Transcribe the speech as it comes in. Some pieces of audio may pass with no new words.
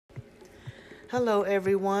Hello,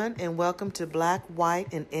 everyone, and welcome to Black,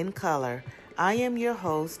 White, and In Color. I am your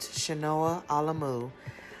host, Shanoa Alamu.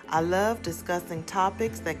 I love discussing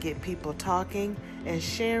topics that get people talking and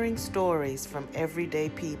sharing stories from everyday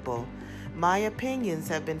people. My opinions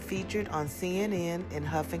have been featured on CNN and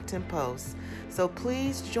Huffington Post, so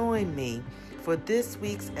please join me for this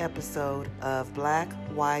week's episode of Black,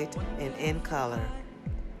 White, and In Color.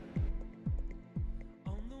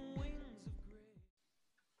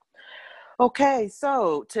 Okay,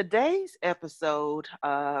 so today's episode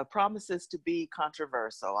promises to be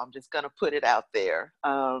controversial. I'm just going to put it out there.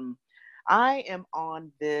 I am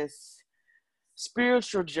on this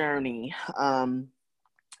spiritual journey.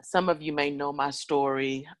 Some of you may know my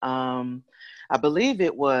story. I believe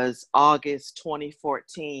it was August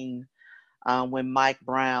 2014 when Mike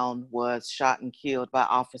Brown was shot and killed by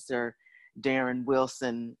Officer Darren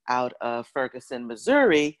Wilson out of Ferguson,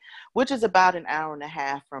 Missouri, which is about an hour and a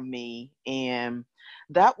half from me. And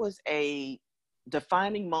that was a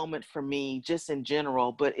defining moment for me just in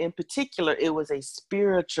general, but in particular, it was a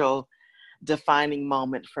spiritual defining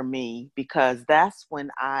moment for me because that's when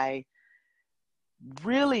I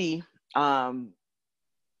really,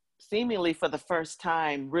 seemingly for the first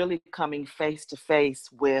time, really coming face to face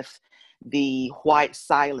with the white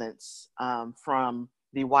silence from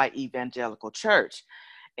the white evangelical church.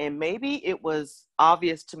 And maybe it was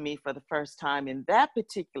obvious to me for the first time in that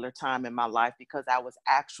particular time in my life because I was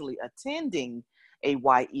actually attending a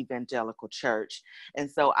white evangelical church.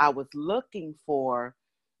 And so I was looking for,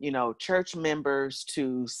 church members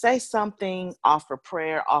to say something, offer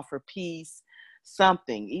prayer, offer peace,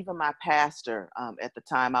 something. Even my pastor at the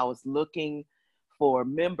time, I was looking for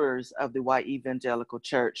members of the white evangelical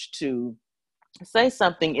church to say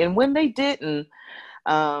something. And when they didn't,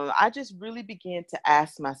 I just really began to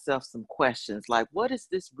ask myself some questions like, what is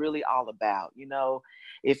this really all about?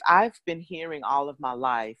 If I've been hearing all of my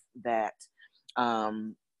life that,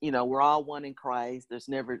 we're all one in Christ,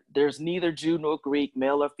 there's neither Jew nor Greek,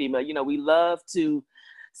 male or female. We love to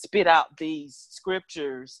spit out these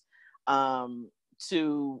scriptures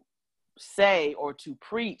to say or to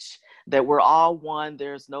preach that we're all one,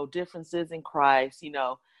 there's no differences in Christ,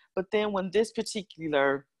 But then when this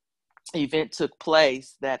particular event took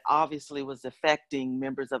place that obviously was affecting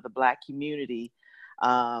members of the Black community,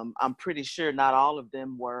 I'm pretty sure not all of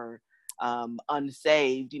them were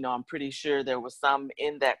unsaved. I'm pretty sure there was some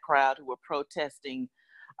in that crowd who were protesting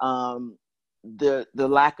the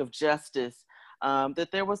lack of justice, that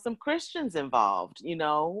there was some Christians involved,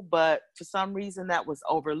 but for some reason that was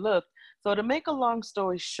overlooked. So to make a long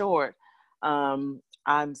story short,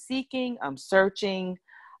 I'm seeking, I'm searching.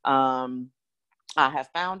 I have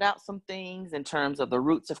found out some things in terms of the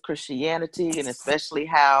roots of Christianity and especially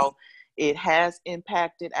how it has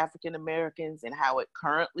impacted African Americans and how it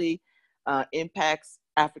currently impacts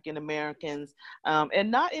African Americans,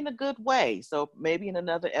 and not in a good way. So maybe in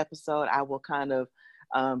another episode, I will kind of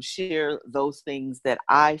share those things that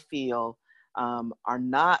I feel are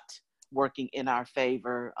not working in our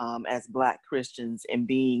favor as Black Christians and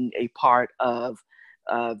being a part of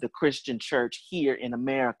the Christian church here in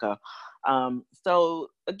America. So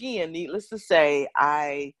again, needless to say,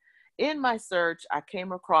 in my search, I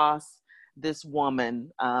came across this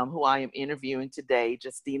woman who I am interviewing today,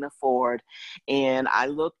 Justina Ford, and I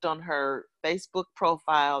looked on her Facebook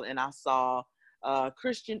profile and I saw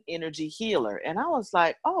Christian energy healer. And I was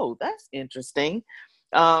like, oh, that's interesting,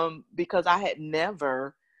 because I had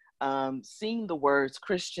never seen the words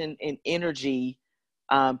Christian and energy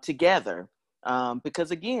together.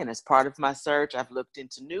 Because again, as part of my search, I've looked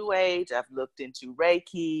into New Age, I've looked into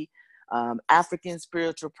Reiki, African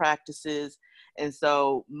spiritual practices. And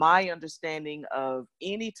so my understanding of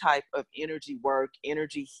any type of energy work,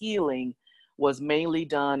 energy healing was mainly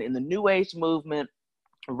done in the New Age movement,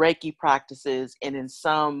 Reiki practices, and in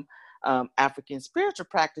some African spiritual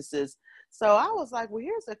practices. So I was like, well,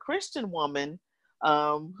 here's a Christian woman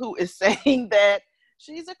who is saying that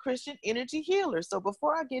she's a Christian energy healer. So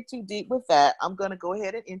before I get too deep with that, I'm going to go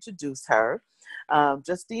ahead and introduce her.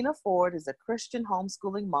 Justina Ford is a Christian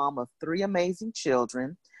homeschooling mom of 3 amazing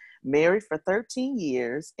children, married for 13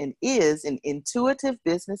 years, and is an intuitive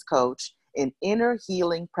business coach and inner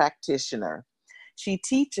healing practitioner. She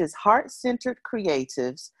teaches heart-centered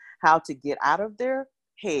creatives how to get out of their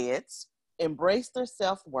heads, embrace their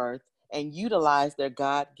self-worth, and utilize their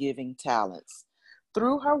God-given talents.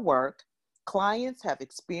 Through her work, clients have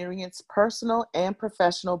experienced personal and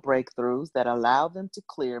professional breakthroughs that allow them to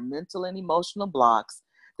clear mental and emotional blocks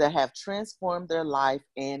that have transformed their life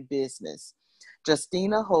and business.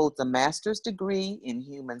 Justina holds a master's degree in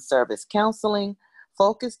human service counseling,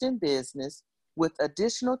 focused in business, with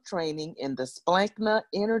additional training in the Splankna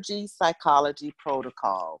Energy Psychology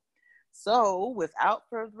Protocol. So, without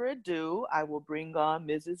further ado, I will bring on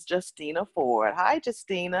Mrs. Justina Ford. Hi,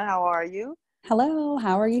 Justina. How are you? Hello,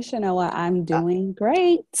 how are you, Shanoa? I'm Uh, doing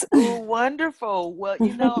great. oh, wonderful. Well,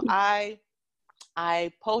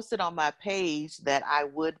 I posted on my page that I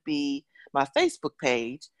would be, my Facebook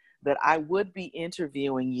page, that I would be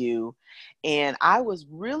interviewing you. And I was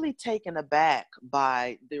really taken aback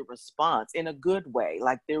by the response in a good way.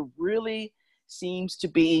 Like, there really seems to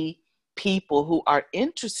be people who are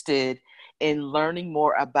interested in learning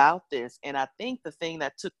more about this. And I think the thing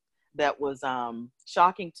that was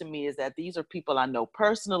shocking to me is that these are people I know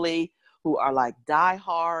personally who are like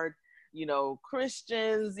diehard,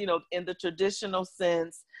 Christians, in the traditional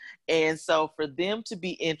sense. And so for them to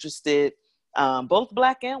be interested, both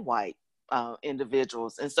Black and white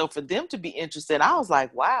individuals. And so for them to be interested, I was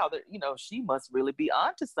like, wow, she must really be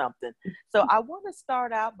onto something. So I want to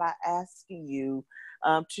start out by asking you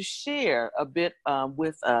to share a bit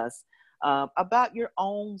with us about your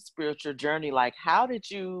own spiritual journey. Like, how did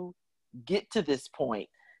you get to this point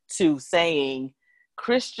to saying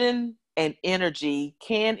Christian and energy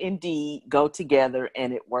can indeed go together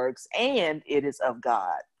and it works and it is of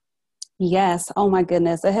God? Yes, oh my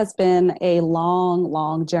goodness. It has been a long,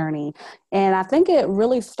 long journey. And I think it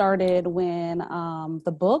really started when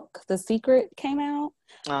the book, The Secret, came out,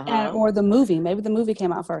 Uh-huh. or the movie. Maybe the movie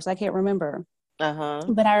came out first. I can't remember. Uh-huh.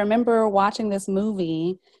 But I remember watching this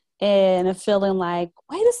movie and feeling like,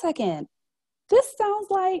 wait a second, this sounds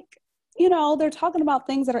like, they're talking about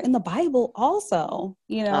things that are in the Bible also,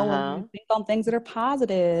 when you Uh-huh. think on things that are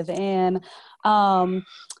positive and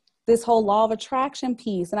this whole law of attraction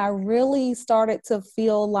piece. And I really started to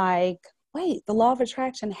feel like, wait, the law of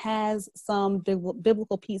attraction has some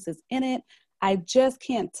biblical pieces in it. I just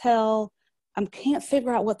can't tell. I can't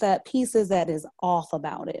figure out what that piece is that is off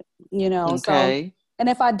about it, So, Okay. and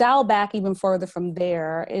if I dial back even further from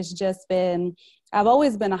there, it's just been, I've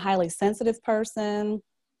always been a highly sensitive person.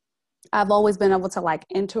 I've always been able to like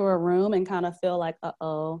enter a room and kind of feel like,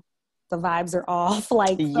 uh-oh, the vibes are off.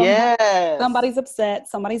 Like Yes. somebody's upset,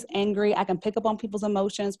 somebody's angry. I can pick up on people's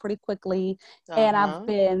emotions pretty quickly. And I've Uh-huh.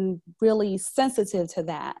 been really sensitive to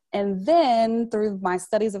that. And then through my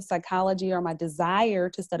studies of psychology, or my desire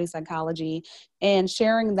to study psychology, and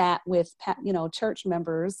sharing that with, church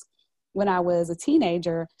members when I was a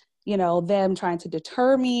teenager, them trying to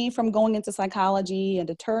deter me from going into psychology and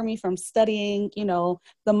deter me from studying,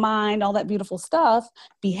 the mind, all that beautiful stuff,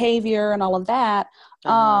 behavior and all of that.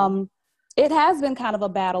 Uh-huh. It has been kind of a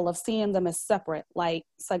battle of seeing them as separate. Like,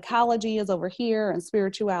 psychology is over here and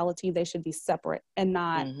spirituality, they should be separate and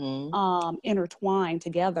not Mm-hmm. intertwined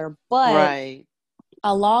together. But Right.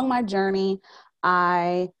 along my journey,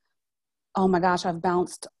 oh my gosh, I've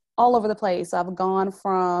bounced all over the place. I've gone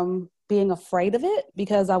from being afraid of it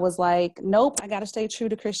because I was like, nope, I got to stay true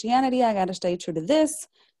to Christianity. I got to stay true to this,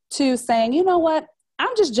 to saying, you know what?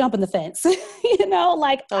 I'm just jumping the fence.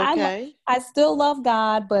 Like, Okay. I still love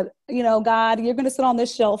God, but God, you're going to sit on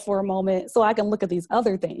this shelf for a moment so I can look at these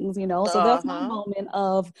other things. So that's my Uh-huh. moment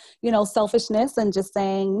of, selfishness and just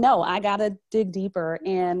saying, no, I got to dig deeper.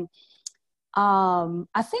 And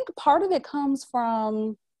I think part of it comes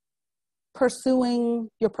from pursuing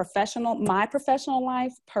my professional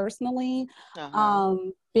life personally, Uh-huh.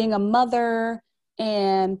 being a mother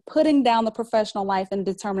and putting down the professional life and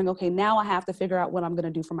determining, okay, now I have to figure out what I'm going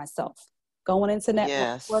to do for myself. Going into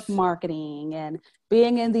network Yes. marketing and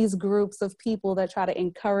being in these groups of people that try to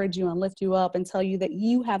encourage you and lift you up and tell you that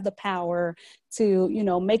you have the power to,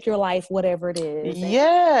 make your life whatever it is. And you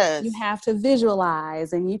Yes. have to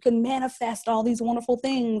visualize and you can manifest all these wonderful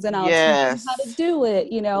things and I'll teach you how to Yes. do it.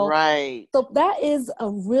 Right. So that is a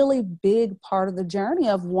really big part of the journey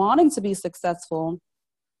of wanting to be successful,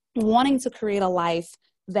 wanting to create a life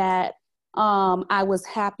that I was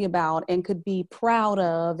happy about and could be proud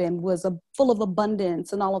of and was full of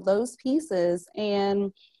abundance and all of those pieces.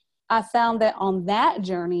 And I found that on that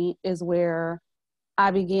journey is where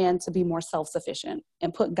I began to be more self-sufficient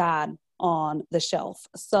and put God on the shelf.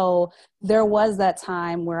 So there was that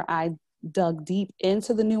time where I dug deep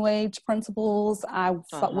into the New Age principles. I was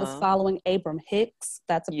Uh-huh. following Abram Hicks.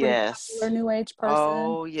 That's a pretty popular Yes. New Age person.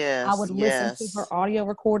 Oh, I yes. would listen to her Yes. audio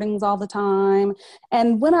recordings all the time.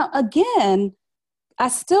 And again, I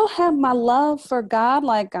still have my love for God.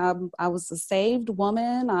 Like, I was a saved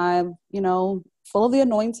woman. Full of the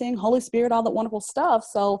anointing, Holy Spirit, all that wonderful stuff.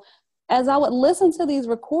 So as I would listen to these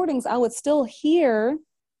recordings, I would still hear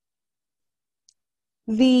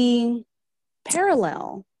the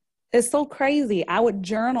parallel It's so crazy. I would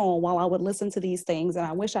journal while I would listen to these things, and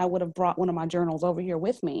I wish I would have brought one of my journals over here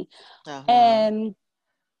with me. Uh-huh. And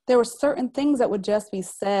there were certain things that would just be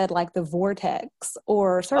said, like the vortex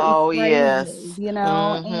or certain Oh, phrases, yes. you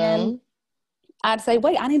know, and Mm-hmm. I'd say,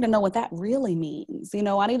 wait, I need to know what that really means. You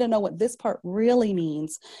know, I need to know what this part really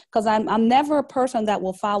means, because I'm never a person that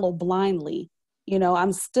will follow blindly. You know,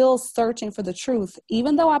 I'm still searching for the truth,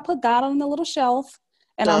 even though I put God on the little shelf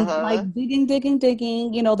and I'm Uh-huh. like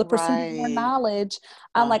digging, you know, the pursuit of more Right. knowledge.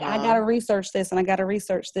 I'm like, I got Uh-huh. to research this and I got to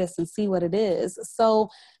research this and see what it is. So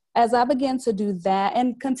as I began to do that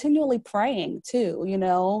and continually praying too, you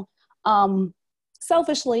know, um,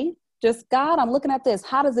 selfishly, just God, I'm looking at this.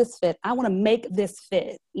 How does this fit? I want to make this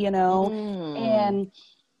fit, you know? Mm. And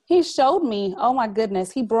he showed me, oh my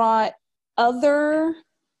goodness, he brought other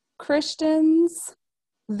Christians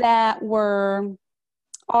that were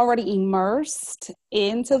already immersed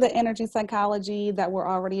into the energy psychology, that were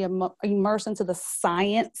already immersed into the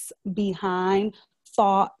science behind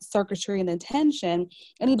thought, circuitry, and intention.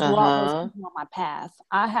 And he brought those Uh-huh. people on my path.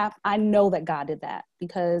 I know that God did that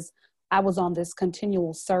because I was on this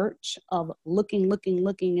continual search of looking,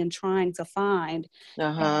 and trying to find.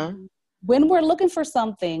 Uh-huh. And when we're looking for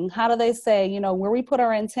something, how do they say, you know, where we put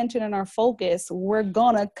our intention and our focus, we're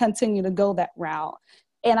going to continue to go that route.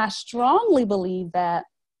 And I strongly believe that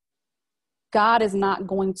God is not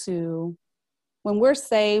going to, when we're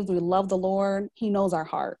saved, we love the Lord, he knows our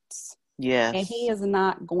hearts. And he Yes. is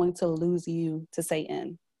not going to lose you to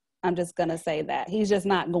Satan. I'm just going to say that. He's just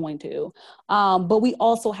not going to. But we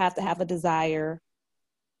also have to have a desire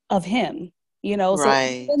of him, you know? So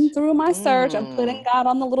Right. even through my search and putting Mm. God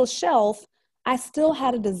on the little shelf, I still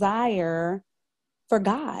had a desire for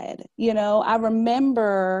God. You know, I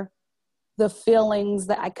remember the feelings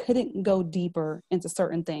that I couldn't go deeper into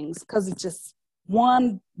certain things because it's just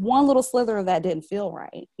one little slither of that didn't feel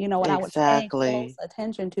right, you know, and I would pay close Exactly.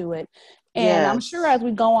 attention to it. And I'm sure Yes. as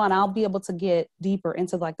we go on, I'll be able to get deeper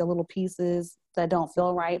into like the little pieces that don't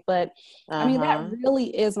feel right. But I mean, that Uh-huh.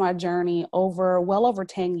 really is my journey over well over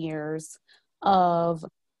 10 years of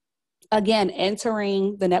again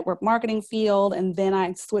entering the network marketing field, and then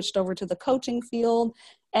I switched over to the coaching field.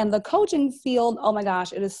 And the coaching field, oh my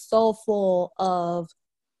gosh, it is so full of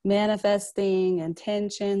manifesting,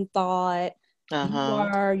 intention, thought. You Uh-huh.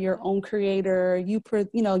 are your own creator. You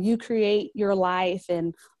know, you create your life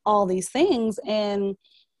and all these things. And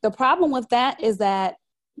the problem with that is that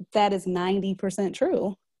that is 90%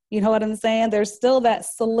 true. You know what I'm saying? There's still that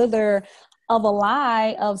slither of a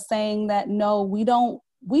lie of saying that no, we don't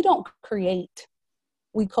create,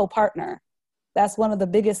 we co-partner. That's one of the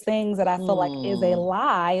biggest things that I feel like is a Hmm.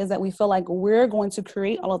 lie, is that we feel like we're going to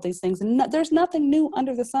create all of these things. And there's nothing new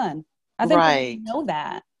under the sun. I think we Right. know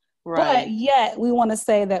that. But Right. yet we want to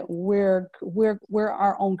say that we're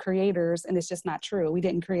our own creators, and it's just not true. We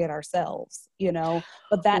didn't create ourselves, you know.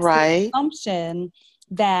 But that's the Right. assumption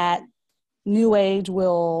that New Age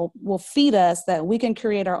will feed us, that we can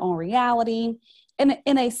create our own reality. And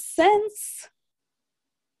in a sense,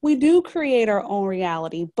 we do create our own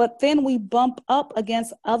reality, but then we bump up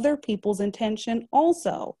against other people's intention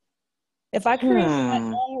also. If I create my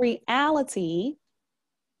Hmm. own reality,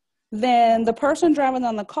 then the person driving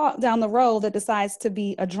down the road that decides to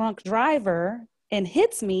be a drunk driver and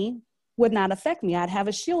hits me would not affect me. I'd have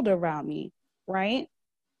a shield around me, right?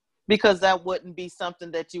 Because that wouldn't be something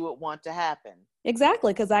that you would want to happen.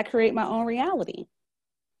 Exactly, because I create my own reality.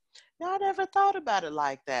 No, I never thought about it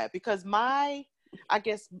like that because I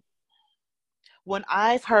guess when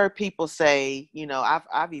I've heard people say,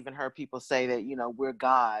 I've even heard people say that, we're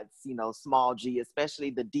gods, small g, especially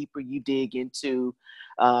the deeper you dig into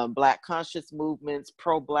Black conscious movements,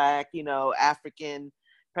 pro-Black, African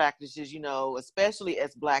practices, especially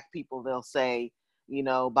as Black people, they'll say,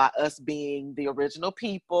 by us being the original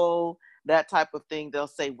people, that type of thing, they'll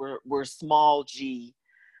say we're small g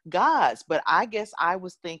gods. But I guess I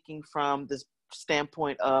was thinking from this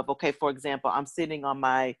standpoint of, okay, for example, I'm sitting on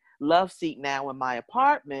my love seat now in my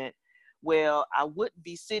apartment. Well, I wouldn't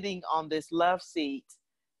be sitting on this love seat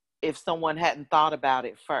if someone hadn't thought about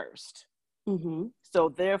it first. Mm-hmm. So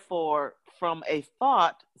therefore, from a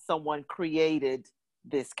thought, someone created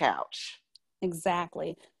this couch.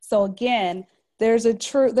 Exactly. So again, there's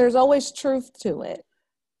always truth to it,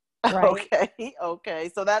 right? Okay,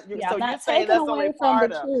 okay. Yeah, So I'm you're not saying taking that's only away from the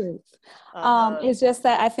part of it. truth. Uh-huh. It's just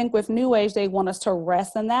that I think with New Age, they want us to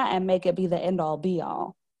rest in that and make it be the end all be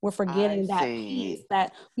all. We're I forgetting that piece see.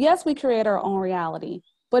 that yes, we create our own reality,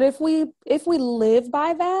 but if we live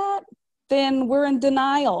by that, then we're in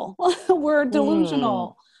denial. We're Hmm.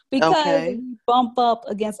 delusional. because Okay. we bump up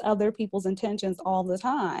against other people's intentions all the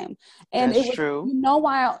time. And That's it was, true. you know,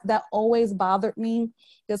 why that always bothered me,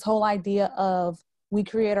 this whole idea of we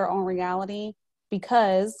create our own reality.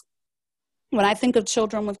 Because when I think of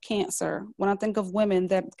children with cancer, when I think of women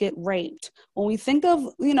that get raped, when we think of,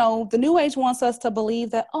 you know, the New Age wants us to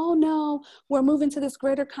believe that, oh no, we're moving to this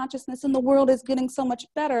greater consciousness and the world is getting so much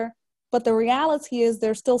better. But the reality is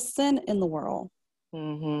there's still sin in the world.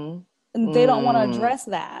 Mm-hmm. And they don't want to Mm. address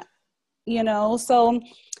that, you know? So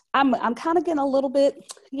I'm kind of getting a little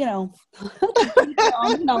bit, you know, deeper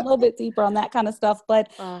on, you know, a little bit deeper on that kind of stuff.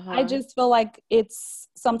 But I Uh-huh. just feel like it's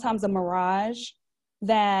sometimes a mirage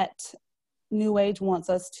that New Age wants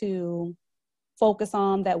us to focus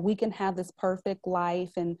on, that we can have this perfect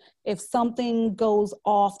life. And if something goes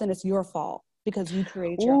off, then it's your fault because you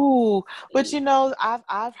create your own Ooh, but reality. you know,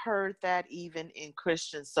 I've heard that even in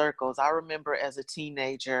Christian circles. I remember as a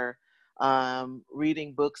teenager,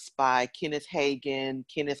 reading books by Kenneth Hagin,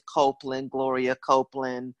 Kenneth Copeland, Gloria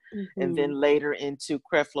Copeland, and Mm-hmm. then later into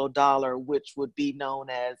Creflo Dollar, which would be known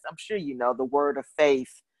as, I'm sure you know, the Word of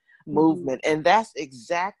Faith Mm-hmm. movement. And that's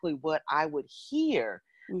exactly what I would hear,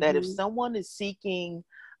 that if Mm-hmm. someone is seeking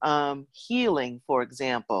healing, for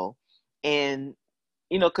example, and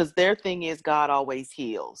you know, because their thing is God always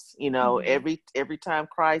heals. You know, Mm-hmm. every time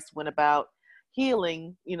Christ went about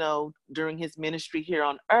healing, you know, during his ministry here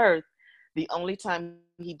on earth, the only time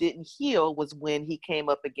he didn't heal was when he came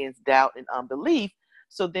up against doubt and unbelief.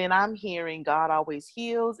 So then I'm hearing God always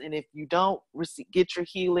heals, and if you don't get your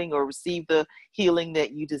healing or receive the healing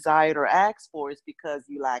that you desired or asked for, it's because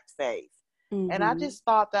you lacked faith. And I Mm-hmm. just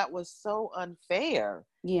thought that was so unfair,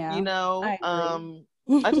 you Yeah, know. I agree.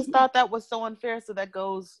 I just thought that was so unfair. So that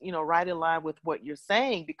goes, you know, right in line with what you're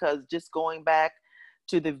saying, because just going back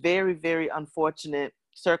to the very, very unfortunate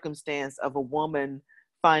circumstance of a woman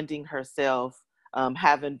finding herself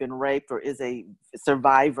having been raped or is a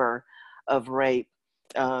survivor of rape.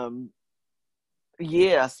 Um,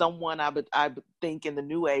 yeah, someone I would think in the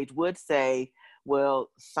new age would say, well,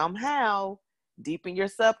 somehow deep in your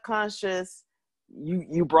subconscious,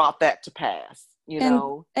 you brought that to pass, you and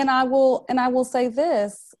know. and I will say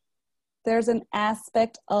this, there's an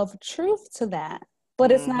aspect of truth to that,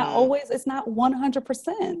 but Mm-hmm. it's not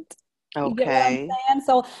 100%. You get what I'm Okay. saying?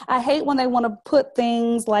 So I hate when they want to put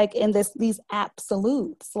things like in these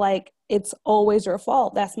absolutes, like it's always your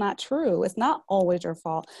fault. That's not true. It's not always your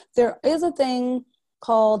fault. There is a thing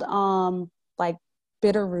called like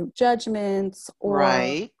bitter root judgments, or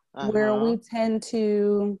Right. where Uh-huh. we tend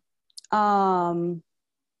to um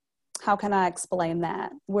how can I explain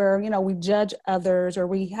that? Where, you know, we judge others, or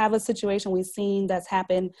we have a situation we've seen that's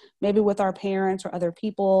happened maybe with our parents or other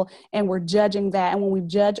people, and we're judging that. And when we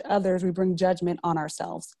judge others, we bring judgment on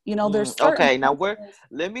ourselves. You know, there's certain Okay. Now we're principles.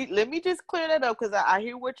 let me just clear that up, because I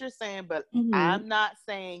hear what you're saying, but Mm-hmm. I'm not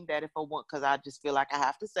saying that if a woman, because I just feel like I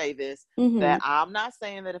have to say this, Mm-hmm. that I'm not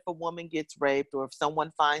saying that if a woman gets raped or if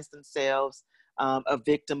someone finds themselves a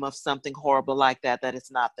victim of something horrible like that, that it's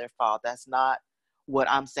not their fault. That's not what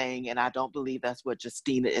I'm saying, and I don't believe that's what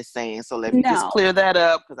Justina is saying. So let me just No, clear that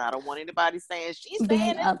up, because I don't want anybody saying she's being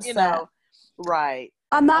saying it, you upset. know. Right.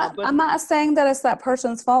 I'm not But I'm not saying that it's that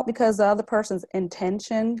person's fault, because the other person's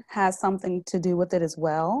intention has something to do with it as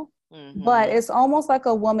well. But mm-hmm. it's almost like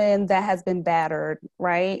a woman that has been battered,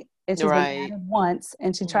 right? And she's been Right. battered once,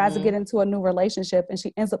 and she tries to Mm-hmm. get into a new relationship, and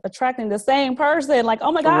she ends up attracting the same person. Like,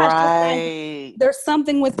 oh my gosh, it's like Right. there's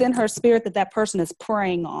something within her spirit that that person is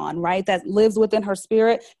preying on, right? That lives within her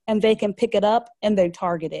spirit, and they can pick it up and they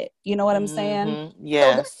target it. You know what I'm saying? Mm-hmm. So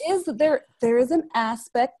Yes. there is an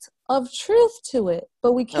aspect of truth to it,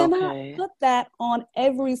 but we cannot Okay. put that on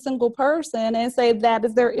every single person and say that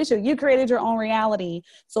is their issue. You created your own reality,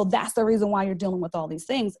 so that's the reason why you're dealing with all these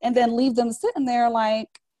things, and then leave them sitting there like,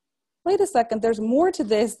 wait a second, there's more to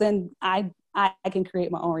this than I can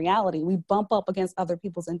create my own reality. We bump up against other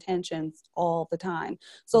people's intentions all the time.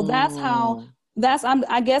 So that's how Mm.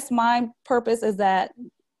 I guess my purpose is that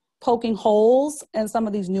poking holes in some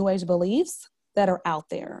of these new age beliefs that are out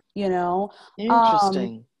there, you know. Um,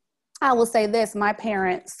 Interesting. I will say this, my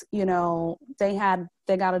parents, you know, they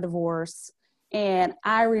got a divorce. And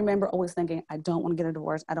I remember always thinking, I don't want to get a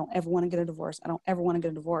divorce. I don't ever want to get a divorce. I don't ever want to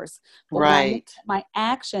get a divorce. But when I look Right. at my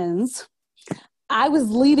actions, I was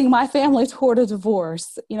leading my family toward a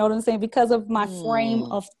divorce. You know what I'm saying? Because of my frame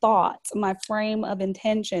Mm. of thought, my frame of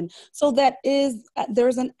intention. So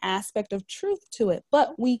there's an aspect of truth to it,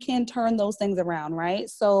 but we can turn those things around, right?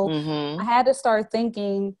 So I Mm-hmm. had to start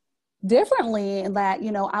thinking differently, that,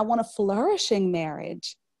 you know, I want a flourishing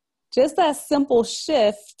marriage. Just that simple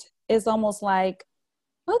shift is almost like,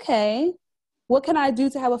 okay, what can I do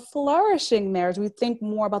to have a flourishing marriage? We think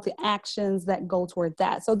more about the actions that go toward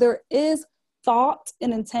that. So there is thought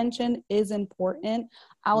and intention is important.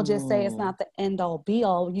 I'll just say it's not the end all be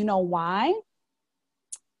all. You know why?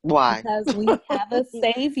 Why? Because we have a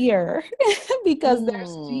savior, because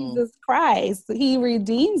there's Jesus Christ. He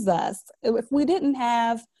redeems us. If we didn't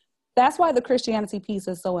have, that's why the Christianity piece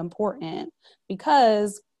is so important,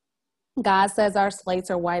 because God says our slates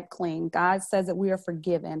are wiped clean. God says that we are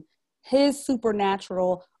forgiven. His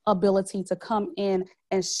supernatural ability to come in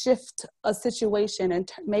and shift a situation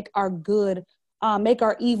and make our good, make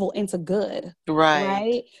our evil into good.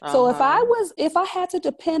 Right. So if I had to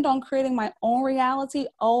depend on creating my own reality,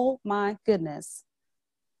 oh my goodness,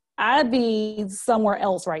 I'd be somewhere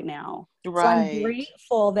else right now. So I'm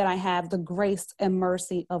grateful that I have the grace and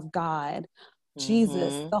mercy of God,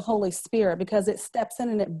 Jesus, the Holy Spirit, because it steps in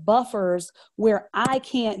and it buffers where I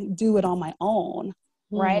can't do it on my own.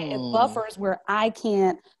 Right? It buffers where I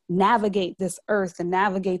can't navigate this earth and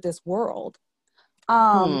navigate this world.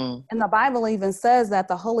 And the Bible even says that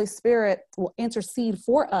the Holy Spirit will intercede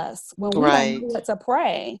for us when we don't know what to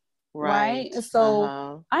pray. Right?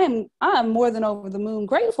 So I'm more than over the moon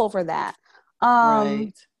grateful for that.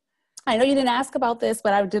 I know you didn't ask about this,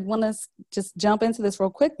 but I did want to just jump into this real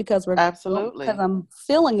quick because because I'm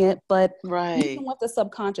feeling it. But even with the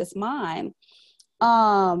subconscious mind,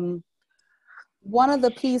 one of the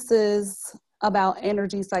pieces about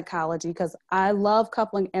energy psychology, because I love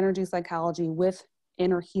coupling energy psychology with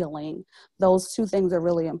inner healing. Those two things are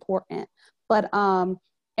really important. But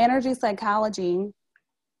energy psychology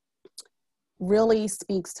really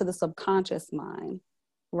speaks to the subconscious mind,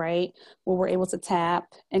 right? Where we're able to tap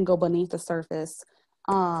and go beneath the surface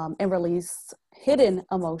and release hidden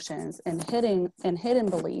emotions and hidden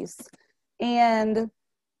beliefs. And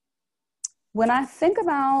when I think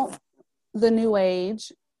about the New Age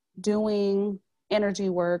doing energy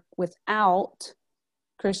work without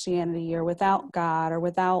Christianity or without God or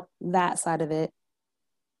without that side of it,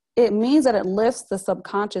 it means that it lifts the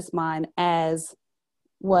subconscious mind as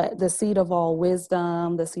what? The seat of all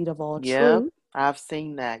wisdom, the seat of all truth. I've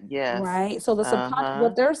seen that. Yes. Right. So the subconscious,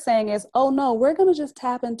 what they're saying is, oh no, we're going to just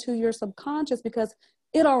tap into your subconscious because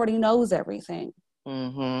it already knows everything.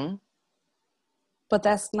 But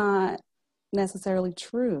that's not necessarily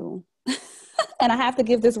true. And I have to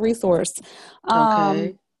give this resource.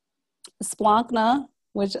 Splankna,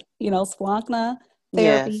 which, Splankna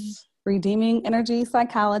therapy, redeeming energy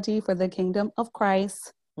psychology for the kingdom of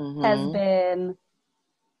Christ has been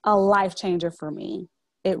a life changer for me.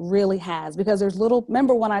 It really has, because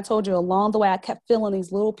remember when I told you along the way, I kept feeling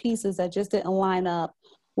these little pieces that just didn't line up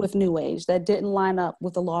with New Age, that didn't line up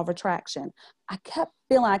with the law of attraction. I kept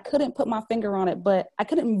feeling I couldn't put my finger on it, but I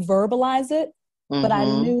couldn't verbalize it, but I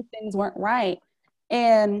knew things weren't right.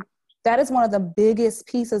 And that is one of the biggest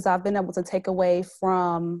pieces I've been able to take away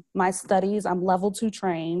from my studies. I'm level 2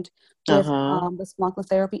 trained with the Splankna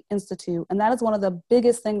Therapy Institute. And that is one of the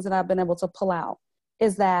biggest things that I've been able to pull out,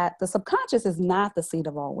 is that the subconscious is not the seat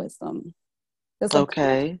of all wisdom. The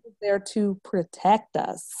subconscious is there to protect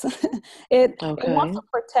us. It wants to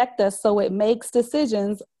protect us, so it makes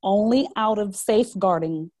decisions only out of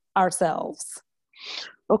safeguarding ourselves.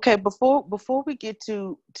 Okay, before we get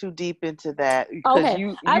too deep into that, because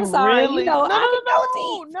you I'm sorry, really no,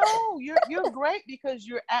 you're great, because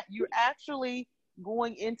you're actually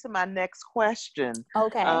going into my next question.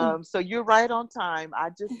 So you're right on time. I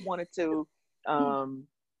just wanted to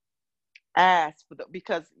ask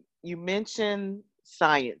because you mentioned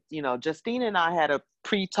science. Justine and I had a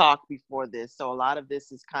pre-talk before this, so a lot of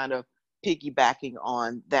this is kind of piggybacking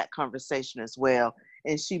on that conversation as well.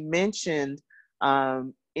 And she mentioned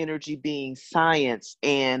energy being science,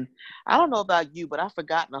 and I don't know about you, but I've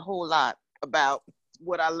forgotten a whole lot about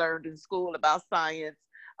what I learned in school about science.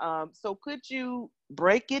 So could you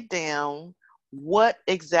break it down? What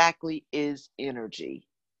exactly is energy?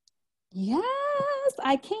 Yes,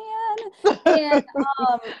 I can. And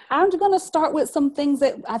I'm going to start with some things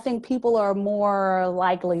that I think people are more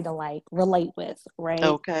likely to relate with, right?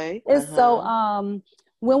 Okay. So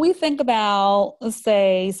when we think about, let's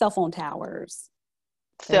say, cell phone towers,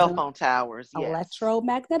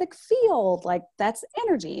 electromagnetic field, that's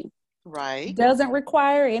energy. Right. Doesn't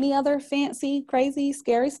require any other fancy, crazy,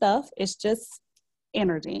 scary stuff. It's just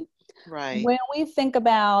energy. Right. When we think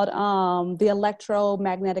about the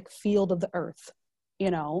electromagnetic field of the earth,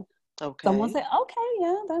 someone say, okay,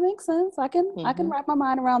 yeah, that makes sense. I can wrap my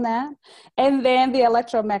mind around that. And then the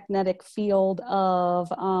electromagnetic field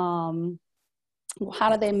of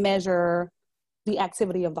how do they measure the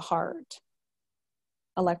activity of the heart?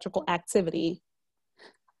 Electrical activity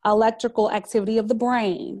of the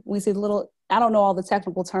brain. We see the little I don't know all the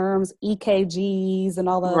technical terms, EKGs and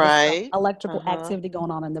all the other stuff, Right. electrical activity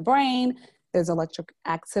going on in the brain. There's electrical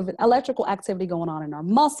activity going on in our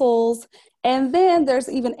muscles. And then there's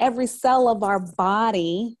even every cell of our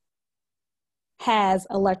body has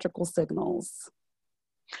electrical signals.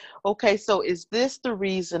 Okay, so is this the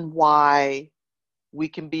reason why we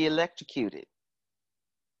can be electrocuted?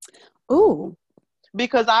 Ooh,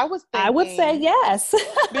 Because I was I would say thinking, yes.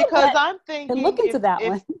 because I'm And thinking look into that if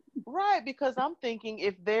one. right, because I'm thinking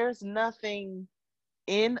if there's nothing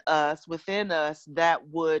in us, within us, that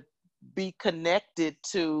would be connected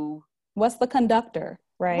to What's the conductor,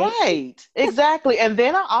 right? right, exactly. And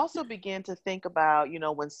then I also began to think about,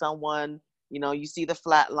 when someone, you see the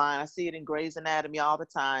flat line. I see it in Grey's Anatomy all the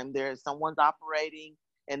time. There's someone's operating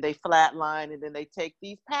and they flat line, and then they take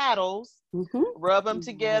these paddles, Mm-hmm. rub them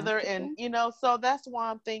together, and so that's why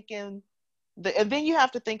I'm thinking and then you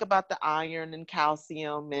have to think about the iron and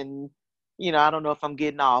calcium, and I don't know if I'm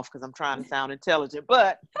getting off because I'm trying to sound intelligent,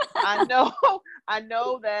 but I know I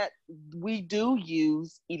know that we do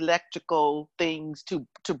use electrical things to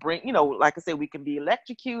bring, like I said, we can be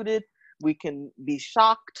electrocuted, we can be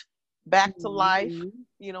shocked back to life, Mm-hmm.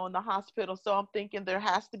 in the hospital. So I'm thinking there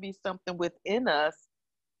has to be something within us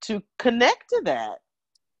to connect to that.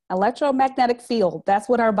 Electromagnetic field, that's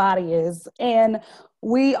what our body is. And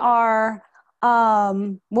we are,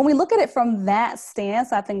 when we look at it from that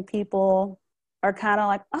stance, I think people are kind of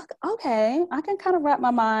like, okay, I can kind of wrap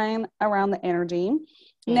my mind around the energy.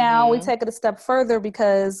 Now we Mm-hmm. take it a step further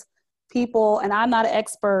because people, and I'm not an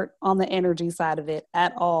expert on the energy side of it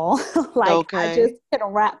at all. Like I just Okay. can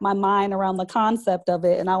wrap my mind around the concept of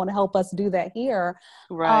it, and I want to help us do that here.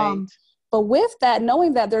 Right. Um, but with that,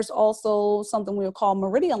 knowing that there's also something we would call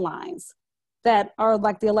meridian lines that are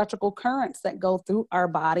like the electrical currents that go through our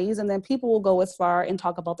bodies. And then people will go as far and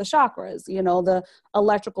talk about the chakras, the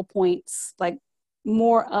electrical points, like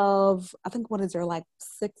more of, I think, what is there, like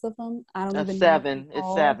 6 of them? I don't even know Seven. It's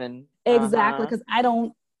all. 7. Exactly, Uh-huh. because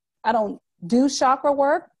I don't do chakra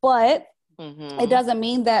work, but it Mm-hmm. doesn't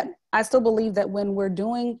mean that I still believe that when we're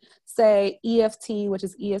doing, say, EFT, which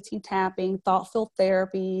is EFT tapping, thought field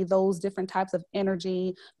therapy, those different types of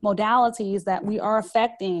energy modalities, that we are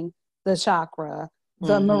affecting the chakra,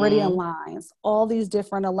 the meridian Mm-hmm. lines, all these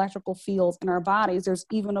different electrical fields in our bodies. There's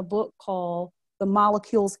even a book called The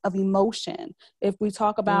Molecules of Emotion. If we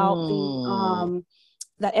talk about the Mm.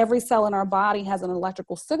 that every cell in our body has an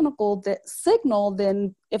electrical signal,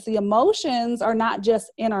 then if the emotions are not just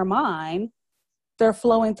in our mind, they're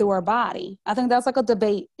flowing through our body. I think that's like a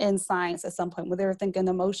debate in science at some point where they're thinking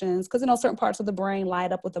emotions, because certain parts of the brain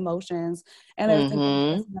light up with emotions, and they're thinking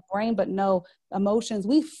Mm-hmm. just in the brain, but no, emotions,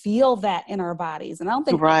 we feel that in our bodies. And I don't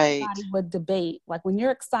think Right. anybody would debate, like when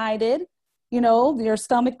you're excited, your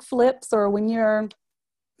stomach flips, or when you're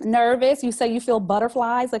nervous, you say you feel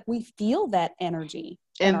butterflies, like we feel that energy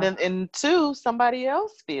in And our then, and two, somebody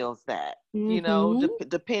else feels that, body. Mm-hmm.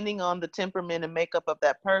 depending on the temperament and makeup of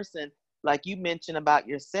that person. Like you mentioned about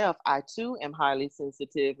yourself, I too am highly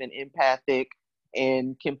sensitive and empathic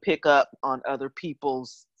and can pick up on other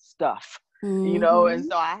people's stuff, and Mm-hmm.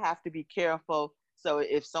 so I have to be careful. So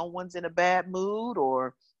if someone's in a bad mood,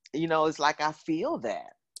 or, it's like I feel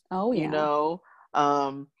that, Oh you yeah. know,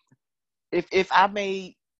 um, if I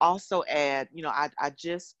may also add, I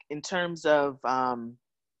just, in terms of, I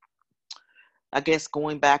guess,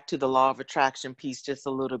 going back to the law of attraction piece just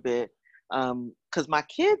a little bit, because my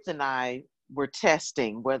kids and I were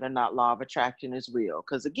testing whether or not law of attraction is real.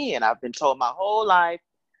 Because again, I've been told my whole life,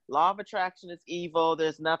 law of attraction is evil.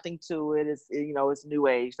 There's nothing to it. It's new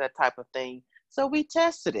age, that type of thing. So we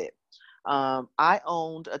tested it. I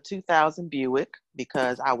owned a 2000 Buick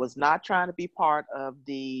because I was not trying to be part of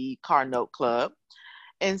the car note club.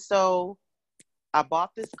 And so I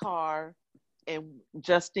bought this car, and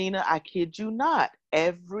Justina, I kid you not,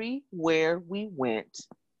 everywhere we went,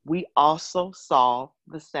 we also saw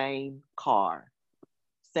the same car.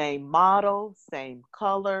 Same model, same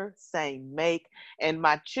color, same make. And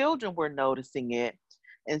my children were noticing it.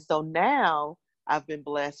 And so now I've been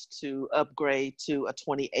blessed to upgrade to a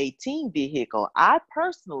 2018 vehicle. I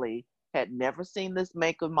personally had never seen this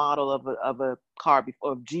make and model of a car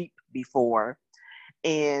before, of Jeep before.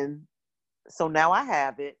 And so now I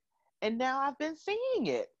have it, and now I've been seeing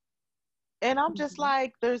it. And I'm just Mm-hmm.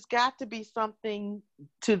 like, there's got to be something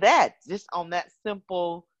to that, just on that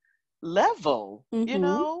simple level, Mm-hmm.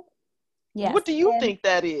 What Yes. do you And think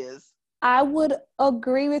that is? I would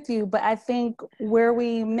agree with you, but I think where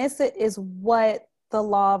we miss it is what the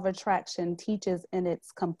law of attraction teaches in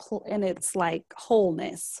its like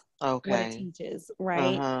wholeness, what it Okay. teaches,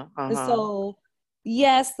 right? Uh-huh. And Uh-huh. so,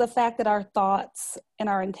 yes, the fact that our thoughts and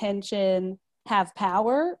our intention have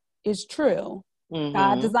power is true.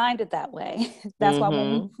 God Mm-hmm. designed it that way. That's why when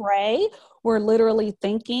we Mm-hmm. pray, we're literally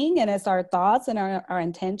thinking, and it's our thoughts and our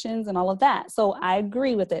intentions and all of that. So I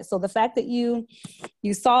agree with it. So the fact that you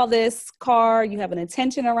saw this car, you have an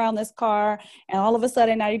intention around this car, and all of a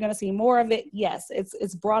sudden now you're going to see more of it. Yes,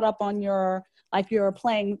 it's brought up on your, like, your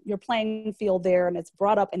playing field there, and it's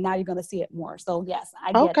brought up, and now you're going to see it more. So yes,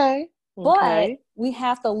 I get it. Okay. But Okay. we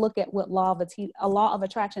have to look at what a law of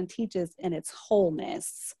attraction teaches in its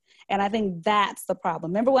wholeness. And I think that's the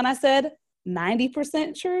problem. Remember when I said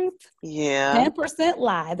 90% truth, Yeah. 10%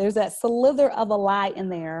 lie? There's that slither of a lie in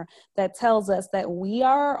there that tells us that we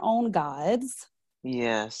are our own gods,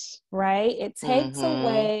 Yes. right? Mm-hmm.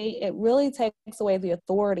 It really takes away the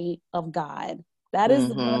authority of God. That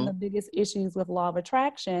is one of Mm-hmm. the biggest issues with law of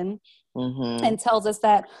attraction, Mm-hmm. and tells us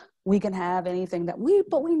that we can have anything but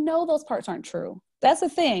we know those parts aren't true. That's the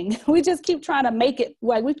thing. We just keep trying to make it,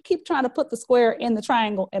 like, we keep trying to put the square in the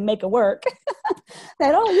triangle and make it work.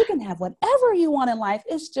 That, oh, you can have whatever you want in life.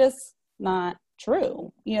 It's just not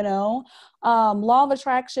true, you know? Law of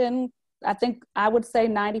attraction, I think I would say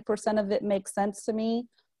 90% of it makes sense to me.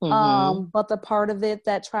 Mm-hmm. But the part of it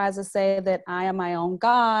that tries to say that I am my own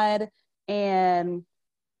God and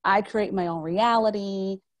I create my own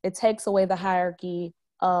reality, it takes away the hierarchy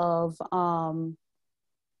of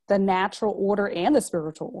the natural order and the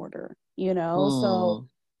spiritual order, you know? So Mm.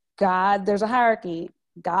 God, there's a hierarchy.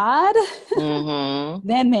 God, Mm-hmm.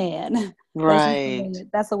 then man. Right.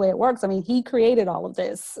 That's the way it works. I mean, he created all of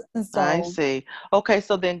this. I So see. Okay,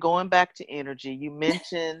 so then going back to energy, you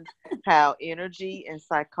mentioned how energy and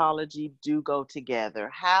psychology do go together.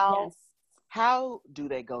 How yes, how do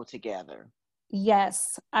they go together?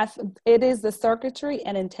 yes, it is the circuitry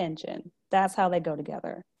and intention. That's how they go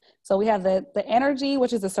together. So we have the energy,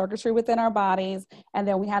 which is the circuitry within our bodies, and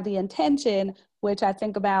then we have the intention, which I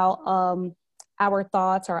think about our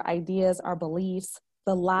thoughts, our ideas, our beliefs,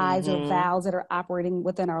 the lies or Mm-hmm. vows that are operating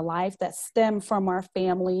within our life that stem from our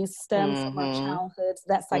families, stem from our Mm-hmm. childhoods,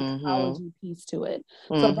 that Mm-hmm. psychology piece to it.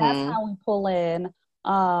 So that's Mm-hmm. how we pull in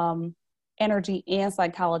um, energy and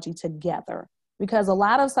psychology together, because a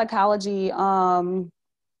lot of psychology,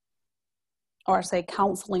 or say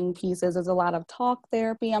counseling pieces, is a lot of talk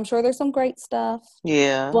therapy. I'm sure there's some great stuff,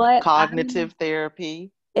 Yeah. but Cognitive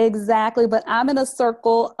therapy. I'm in a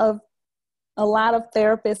circle of a lot of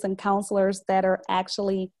therapists and counselors that are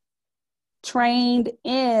actually trained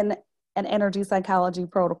in an energy psychology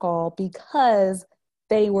protocol, because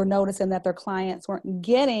they were noticing that their clients weren't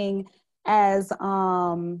getting as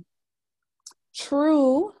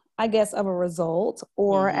true, I guess, of a result,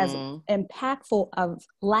 or as Mm-hmm. impactful of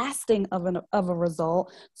lasting of a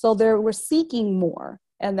result. So they were seeking more.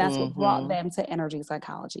 And that's what brought Mm-hmm. them to energy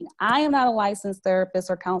psychology. I am not a licensed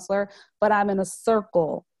therapist or counselor, but I'm in a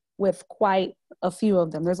circle with quite a few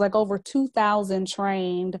of them. There's like over 2,000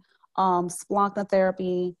 trained Splunk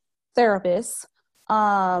therapy therapists.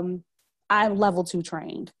 I'm level 2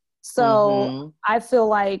 trained. So Mm-hmm. I feel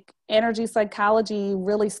like energy psychology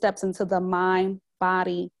really steps into the mind,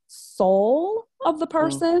 body, soul of the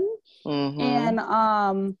person. Mm-hmm.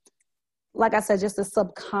 And like I said, just the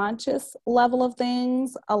subconscious level of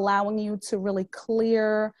things, allowing you to really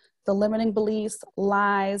clear the limiting beliefs,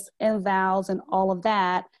 lies, and vows, and all of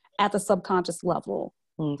that at the subconscious level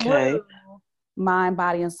Okay. through mind,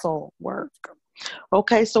 body, and soul work.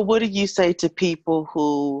 Okay, so what do you say to people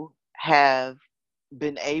who have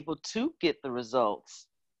been able to get the results,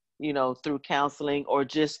 through counseling or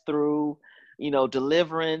just through,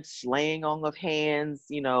 deliverance, laying on of hands,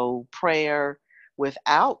 prayer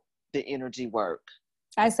without the energy work?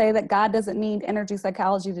 I say that God doesn't need energy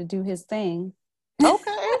psychology to do his thing,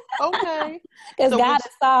 Okay, okay. because So God which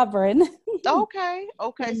is sovereign. Okay,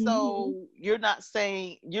 okay. Mhm. So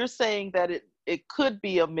you're saying that it could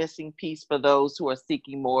be a missing piece for those who are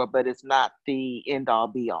seeking more, but it's not the end all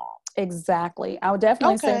be all. Exactly. I would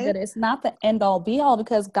definitely say that Okay. it's not the end all be all,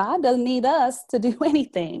 because God doesn't need us to do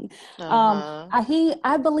anything. Uh-huh.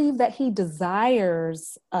 I believe that he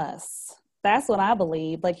desires us. That's what I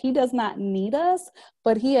believe. Like, he does not need us,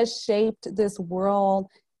 but he has shaped this world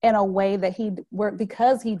in a way that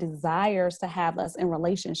because he desires to have us in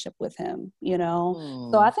relationship with him, you know?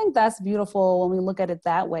 So I Hmm. think that's beautiful when we look at it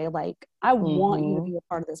that way. Like, I want you to Mm-hmm. be a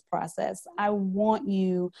part of this process. I want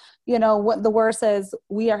you, you know, what the word says,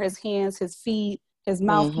 we are his hands, his feet, his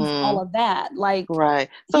mouthpiece, all Mm-hmm. of that. Like, Right.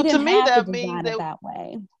 he So to didn't me have to that means design it that that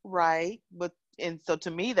way. right, but and so to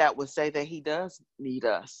me that would say that he does need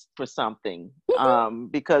us for something.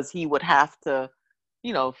 Because he would have to,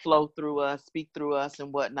 flow through us, speak through us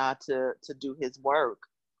and whatnot to do his work,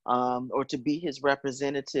 or to be his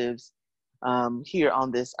representatives here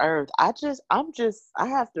on this earth. I have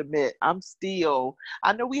to admit, I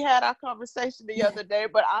know we had our conversation the other day,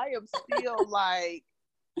 but I am still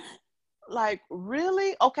like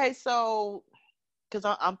really? Okay, so because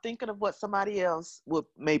I'm thinking of what somebody else would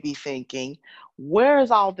maybe thinking. Where is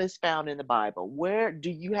all this found in the Bible? Where do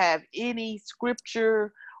you have any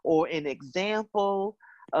scripture or an example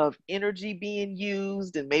of energy being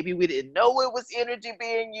used, and maybe we didn't know it was energy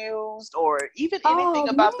being used, or even anything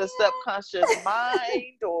Oh about the man. subconscious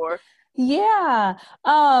mind, or Yeah.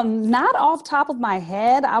 Not off top of my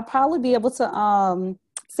head. I'll probably be able to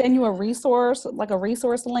send you a resource, like a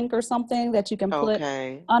resource link or something that you can put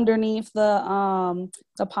okay, underneath the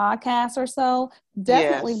podcast or so.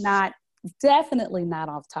 Definitely yes, not, definitely not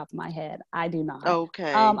off the top of my head. I do not.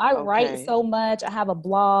 okay, I write okay, so much. I have a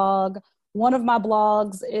blog. One of my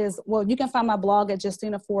blogs is, well, you can find my blog at uh-huh,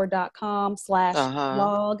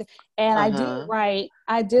 justinaford.com/blog. And uh-huh.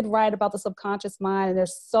 I did write about the subconscious mind, and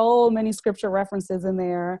there's so many scripture references in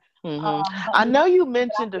there. Hmm. But I maybe know you I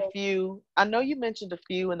mentioned a can. few. I know you mentioned a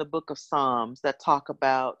few in the book of Psalms that talk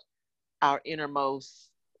about our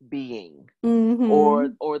innermost being,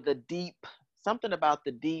 Mm-hmm. or the deep, something about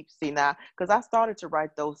the deep. See now, because I started to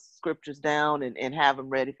write those scriptures down and have them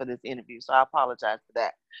ready for this interview, so I apologize for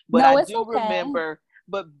that. But I No, it's do okay. remember.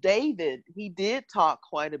 But David, he did talk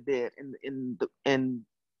quite a bit in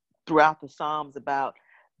throughout the Psalms about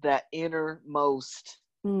the innermost,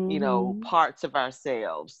 Mm-hmm. parts of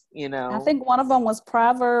ourselves. I think one of them was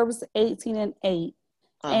Proverbs 18:8.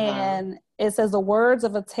 Uh-huh. And it says, the words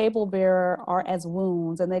of a table bearer are as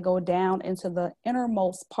wounds, and they go down into the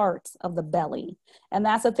innermost parts of the belly. And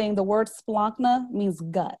that's the thing. The word splankna means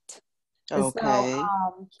gut. And so, Okay.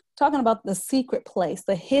 talking about the secret place,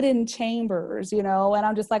 the hidden chambers, and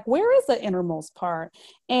I'm just like, where is the innermost part?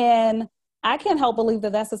 And I can't help believe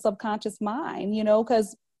that that's the subconscious mind,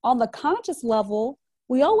 because on the conscious level,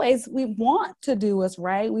 we want to do what's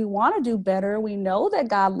right. We want to do better. We know that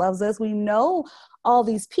God loves us. We know all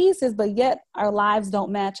these pieces, but yet our lives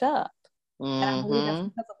don't match up. And I believe that's Mm-hmm.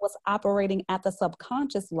 because of what's operating at the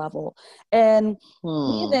subconscious level. And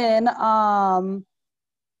Hmm. even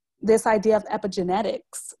this idea of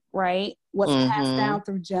epigenetics, right? What's passed Mm-hmm. down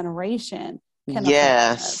through generation can affect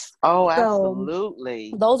Yes. us. Oh, So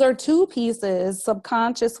absolutely. those are two pieces,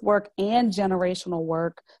 subconscious work and generational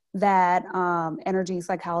work, that energy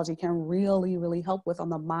psychology can really, really help with on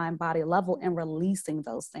the mind body level and releasing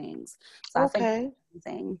those things. So I think Okay. that's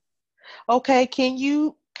amazing. Okay. Can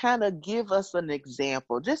you kind of give us an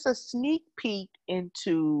example, just a sneak peek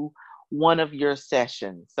into one of your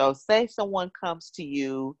sessions? So, say someone comes to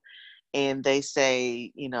you and they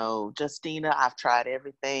say, Justina, I've tried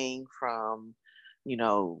everything from, you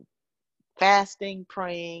know, fasting,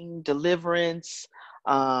 praying, deliverance,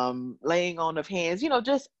 laying on of hands,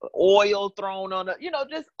 just oil thrown on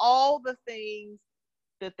just all the things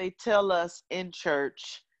that they tell us in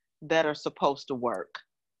church that are supposed to work.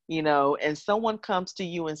 And someone comes to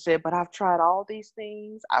you and said, but I've tried all these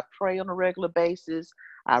things. I pray on a regular basis.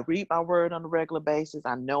 I read my word on a regular basis.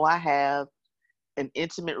 I know I have an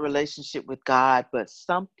intimate relationship with God, but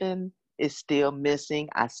something is still missing.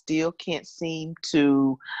 I still can't seem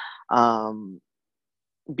to um,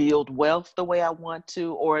 build wealth the way I want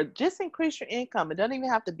to, or just increase your income. It doesn't even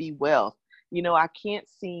have to be wealth. I can't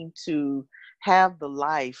seem to have the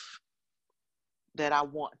life that I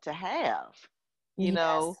want to have,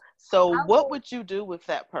 Yes. So I what will. would you do with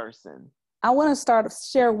that person? I want to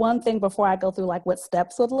share one thing before I go through like what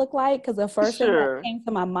steps would look like, because the first thing that Sure. came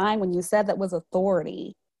to my mind when you said that was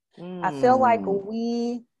authority. I feel like Mm.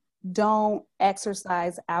 we don't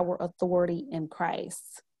exercise our authority in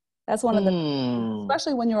Christ. That's one of the things, Mm.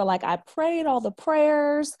 especially when you're like, I prayed all the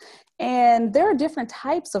prayers, and there are different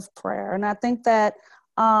types of prayer. And I think that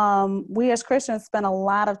we as Christians spend a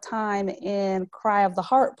lot of time in cry of the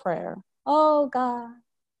heart prayer. Oh God,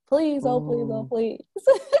 please, oh please, oh Mm. please.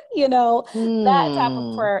 That type of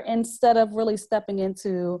Mm. prayer, instead of really stepping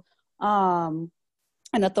into um,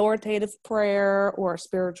 an authoritative prayer or a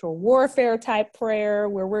spiritual warfare type prayer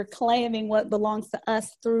where we're claiming what belongs to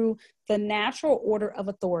us through the natural order of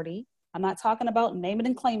authority. I'm not talking about name it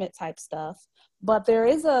and claim it type stuff, but there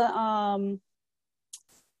is a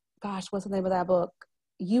gosh, what's the name of that book?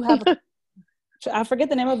 You have I forget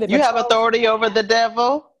the name of it, You but have 12. authority over the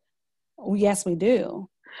devil? Oh, yes, we do.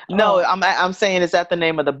 No, Oh, I'm saying, is that the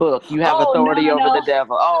name of the book? You have oh, no, authority no, over the no,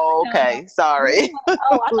 devil. Oh, no, no. okay. Sorry.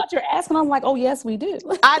 Oh, I thought you were asking. I'm like, oh, yes, we do.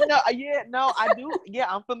 I know. Yeah, no, I do. Yeah,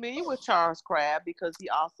 I'm familiar with Charles Crabb because he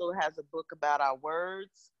also has a book about our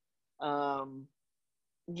words. Um,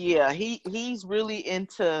 yeah, he's really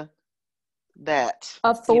into that,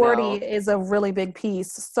 Authority is a really big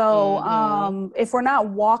piece. So if we're not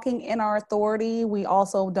walking in our authority, we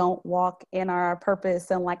also don't walk in our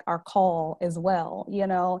purpose and like our call as well, you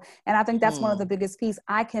know. And I think that's one of the biggest pieces.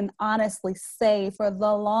 I can honestly say for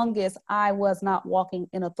the longest I was not walking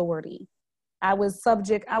in authority. I was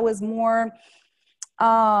more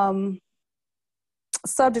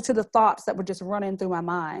subject to the thoughts that were just running through my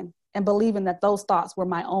mind and believing that those thoughts were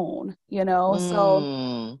my own, you know.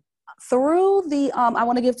 So through the I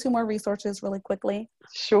want to give two more resources really quickly.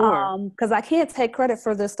 Sure. Because I can't take credit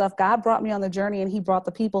for this stuff. God brought me on the journey, and He brought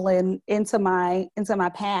the people into my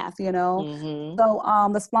path, you know. So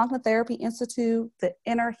the Splankna Therapy Institute, the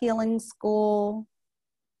Inner Healing School,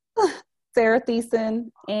 Sarah Thiessen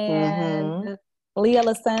and Leah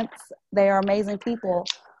Lacente, they are amazing people.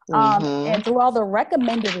 And through all the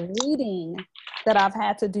recommended reading that I've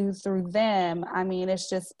had to do through them, I mean, it's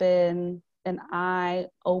just been an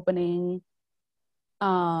eye-opening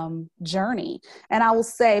journey. And I will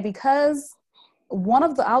say, because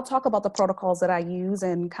I'll talk about the protocols that I use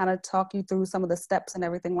and kind of talk you through some of the steps and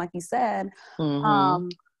everything, like you said.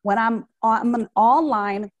 When I'm an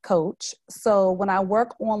online coach, so when I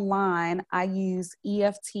work online, I use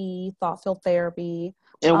EFT, thought field therapy.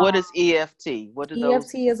 And what is EFT? What are those?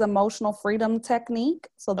 EFT is emotional freedom technique.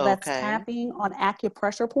 So that's tapping on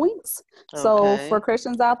acupressure points. So for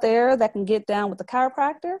Christians out there that can get down with the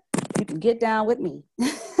chiropractor, you can get down with me.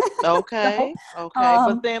 Okay.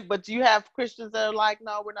 But you have Christians that are like,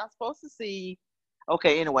 no, we're not supposed to see.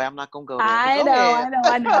 Okay, anyway, I'm not going to go there.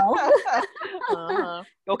 I know.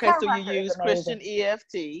 Okay, so you use Christian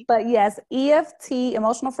EFT. But yes, EFT,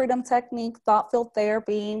 emotional freedom technique, thought field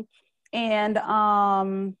therapy, and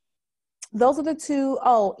those are the two.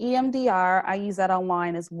 Oh, EMDR, I use that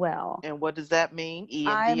online as well. And what does that mean, EMDR?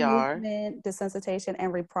 Eye movement, desensitization,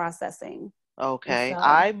 and reprocessing. Okay,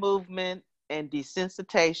 eye movement and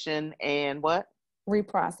desensitization and what?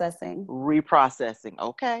 Reprocessing.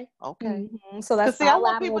 Okay. So that's I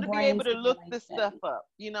want people to be able to look this stuff up.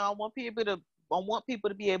 You know, I want people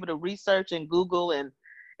to be able to research and Google and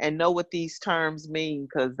know what these terms mean,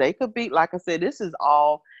 because they could be, like I said, it's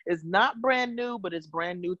not brand new, but it's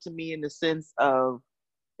brand new to me in the sense of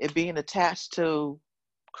it being attached to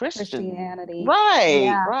Christianity.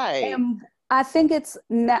 Right. And I think it's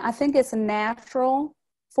natural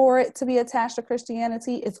for it to be attached to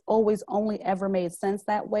Christianity. It's always only ever made sense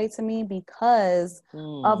that way to me because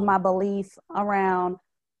of my belief around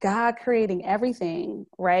God creating everything,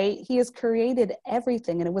 right? He has created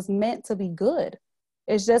everything and it was meant to be good.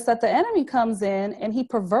 It's just that the enemy comes in and he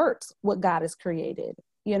perverts what God has created,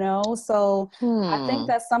 you know? So I think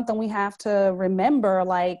that's something we have to remember.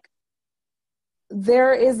 Like,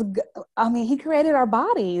 he created our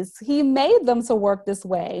bodies. He made them to work this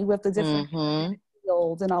way with the different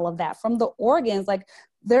fields and all of that. From the organs, like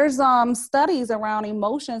there's studies around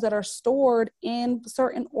emotions that are stored in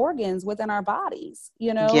certain organs within our bodies,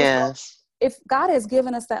 you know? Yes. So if God has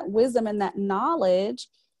given us that wisdom and that knowledge,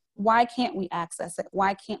 why can't we access it?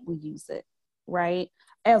 Why can't we use it? Right?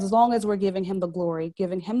 As long as we're giving him the glory,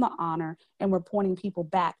 giving him the honor, and we're pointing people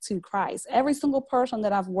back to Christ. Every single person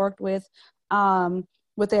that I've worked with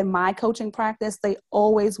within my coaching practice, they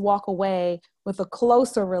always walk away with a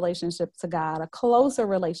closer relationship to God, a closer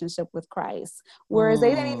relationship with Christ. Whereas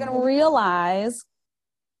they didn't even realize,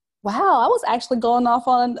 wow, I was actually going off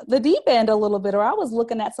on the deep end a little bit, or I was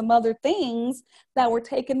looking at some other things that were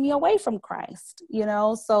taking me away from Christ, you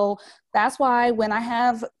know? So that's why when I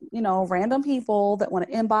have, you know, random people that want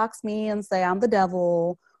to inbox me and say I'm the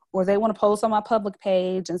devil, or they want to post on my public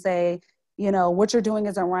page and say, you know, what you're doing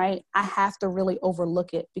isn't right, I have to really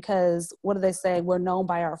overlook it, because what do they say? We're known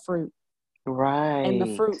by our fruit. Right. And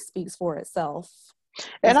the fruit speaks for itself.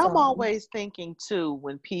 And I'm always thinking too,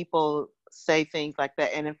 when people say things like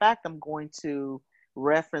that, and in fact, I'm going to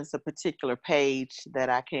reference a particular page that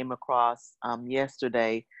I came across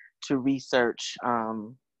yesterday to research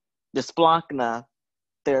the Splankna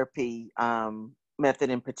therapy method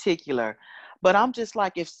in particular. But I'm just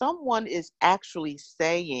like, if someone is actually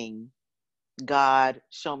saying, God,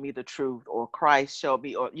 show me the truth, or Christ, show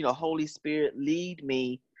me, or, you know, Holy Spirit, lead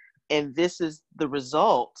me, and this is the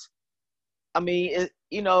result. I mean,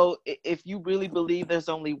 you know, if you really believe there's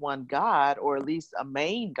only one God, or at least a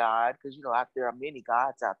main God, because, you know, there are many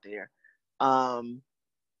gods out there, I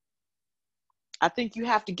think you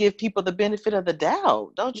have to give people the benefit of the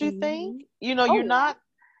doubt, don't you think? You know, you're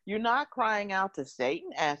not crying out to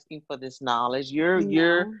Satan asking for this knowledge. You're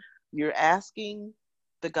asking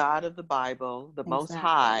the God of the Bible, the Most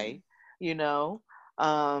High, you know.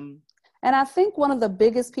 And I think one of the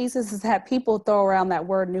biggest pieces is that people throw around that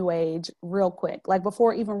word new age real quick, like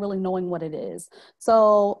before even really knowing what it is.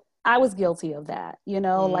 So I was guilty of that,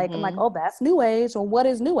 like I'm like, Mm-hmm. oh, that's new age, or what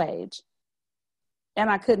is new age? And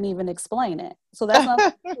I couldn't even explain it. So that's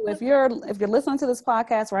not if you're listening to this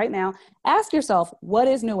podcast right now, ask yourself, what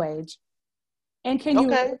is new age? And can you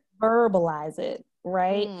Okay. really verbalize it?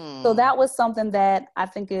 Right. So Hmm. that was something that I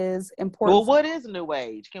think is Well, important for. what is New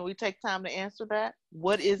Age? Can we take time to answer that?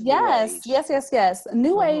 What is New Yes, Age? yes, yes, yes.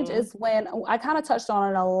 New age Mm-hmm. is when I kind of touched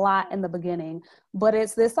on it a lot in the beginning, but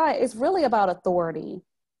it's really about authority.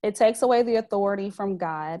 It takes away the authority from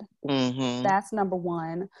God. Mm-hmm. That's number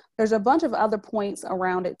one. There's a bunch of other points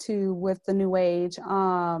around it too with the new age.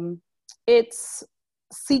 It's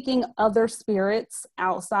seeking other spirits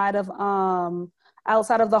outside of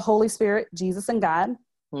the Holy Spirit, Jesus and God.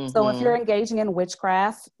 So if you're Mm-hmm. engaging in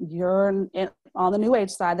witchcraft, on the new age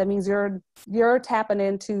side. That means you're tapping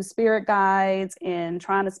into spirit guides and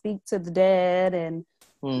trying to speak to the dead and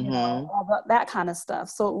Mm-hmm. all that kind of stuff.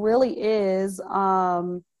 So it really is.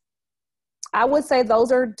 I would say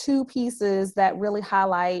those are two pieces that really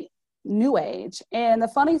highlight new age. And the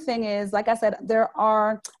funny thing is, like I said,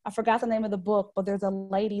 I forgot the name of the book, but there's a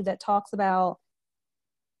lady that talks about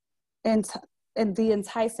in the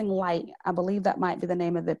enticing light. I believe that might be the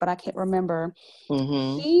name of it, but I can't remember.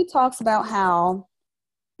 Mm-hmm. She talks about how,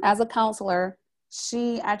 as a counselor,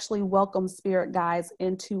 she actually welcomes spirit guides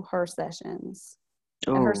into her sessions.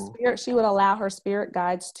 And Oh. she would allow her spirit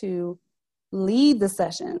guides to lead the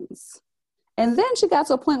sessions. And then she got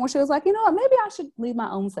to a point where she was like, you know what, maybe I should lead my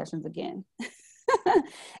own sessions again.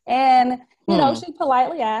 And, Hmm. she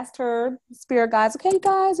politely asked her spirit guides, okay,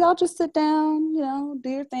 guys, y'all just sit down, do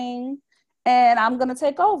your thing. And I'm going to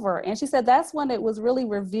take over. And she said that's when it was really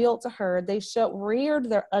revealed to her. They reared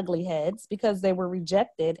their ugly heads because they were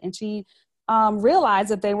rejected. And she realized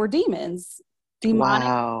that they were demons, demonic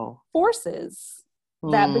Wow. forces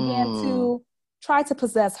that began Hmm. to try to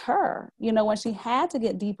possess her, when she had to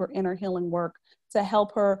get deeper inner healing work to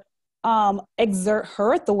help her exert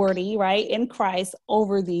her authority, right, in Christ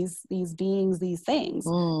over these beings, these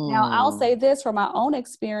things. Now, I'll Hmm. say this from my own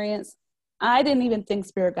experience. I didn't even think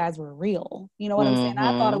spirit guides were real. You know what I'm saying?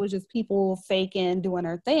 I thought it Mm-hmm. was just people faking, doing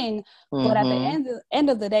their thing. But at the Mm-hmm. end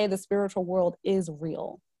of the day, the spiritual world is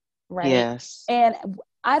real, right? Yes. And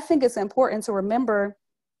I think it's important to remember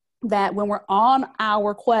that when we're on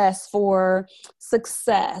our quest for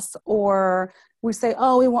success, or we say,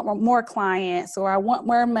 oh, we want more clients, or I want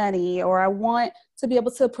more money, or I want to be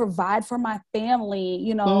able to provide for my family,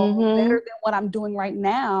 Mm-hmm. better than what I'm doing right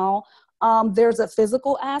now. There's a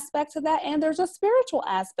physical aspect to that, and there's a spiritual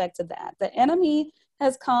aspect to that. The enemy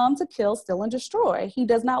has come to kill, steal, and destroy. He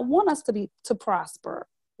does not want us to prosper,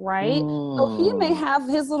 right? So he may Mm. have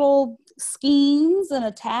his little schemes and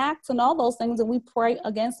attacks and all those things, and we pray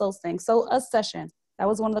against those things. So a session, that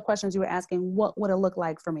was one of the questions you were asking, what would it look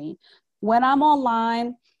like for me? When I'm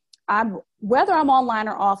online, whether I'm online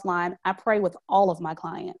or offline, I pray with all of my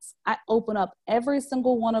clients. I open up every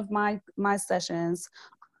single one of my sessions,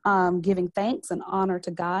 giving thanks and honor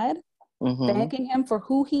to God, Mm-hmm. thanking him for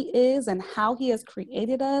who he is and how he has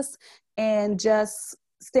created us, and just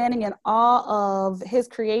standing in awe of his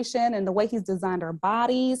creation and the way he's designed our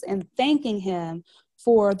bodies, and thanking him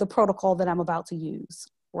for the protocol that I'm about to use,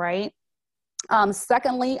 right?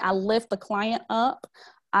 Secondly, I lift the client up.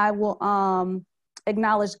 I will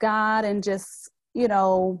acknowledge God and just,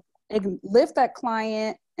 lift that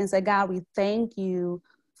client and say, God, we thank you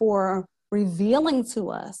for revealing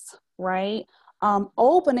to us, right?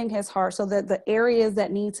 Opening his heart so that the areas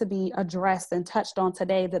that need to be addressed and touched on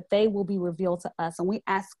today, that they will be revealed to us. And we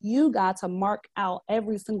ask you, God, to mark out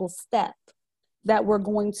every single step that we're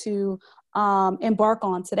going to embark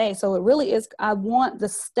on today. So it really is, I want the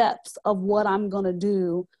steps of what I'm going to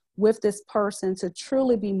do with this person to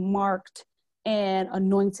truly be marked and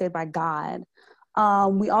anointed by God.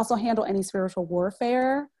 We also handle any spiritual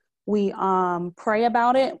warfare. We pray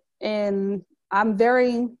about it. And I'm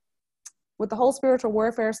with the whole spiritual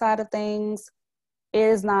warfare side of things, it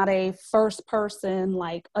is not a first person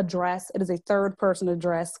like address. It is a third person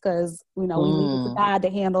address because, we leave it to Mm. God to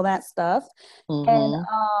handle that stuff. And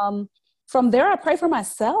Mm-hmm. from there, I pray for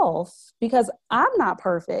myself because I'm not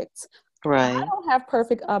perfect. I Right. don't have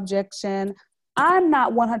perfect objection. I'm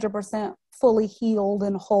not 100% fully healed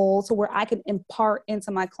and whole to where I can impart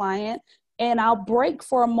into my client. And I'll break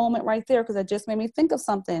for a moment right there because it just made me think of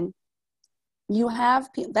something.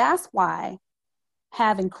 That's why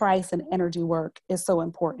having Christ and energy work is so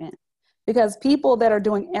important, because people that are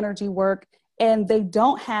doing energy work and they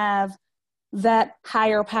don't have that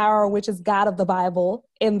higher power, which is God of the Bible,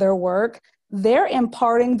 in their work, they're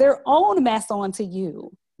imparting their own mess onto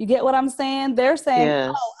you. You get what I'm saying? They're saying,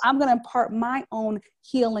 Yes. oh, I'm going to impart my own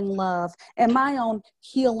healing love and my own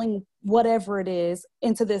healing whatever it is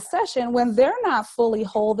into this session when they're not fully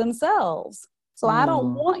whole themselves. So I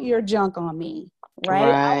don't want your junk on me,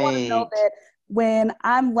 right? I want to know that when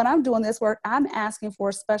I'm doing this work, I'm asking for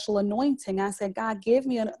a special anointing. I said, God, give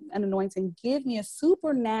me an anointing, give me a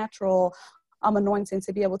supernatural anointing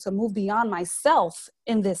to be able to move beyond myself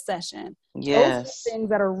in this session. Yes. Those are things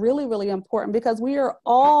that are really, really important because we are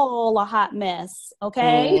all a hot mess.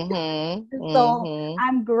 Okay. So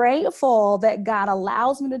I'm grateful that God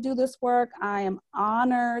allows me to do this work. I am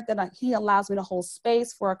honored that He allows me to hold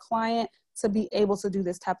space for a client to be able to do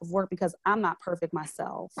this type of work because I'm not perfect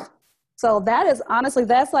myself. So that is honestly,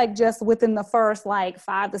 that's like just within the first like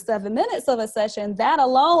 5 to 7 minutes of a session. That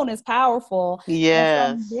alone is powerful.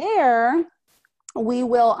 Yes. And from there, we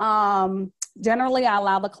will generally I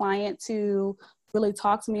allow the client to really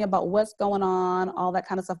talk to me about what's going on, all that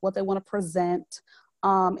kind of stuff, what they want to present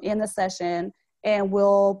in the session, and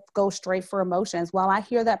we'll go straight for emotions. While I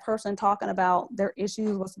hear that person talking about their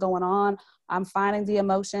issues, what's going on, I'm finding the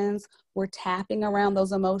emotions. We're tapping around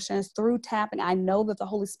those emotions. Through tapping, I know that the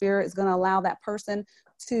Holy Spirit is going to allow that person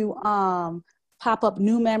to pop up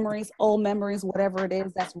new memories, old memories, whatever it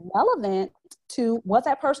is that's relevant to what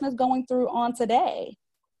that person is going through on today.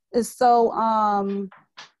 So,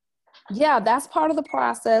 yeah, that's part of the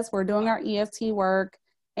process. We're doing our EFT work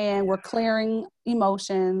and we're clearing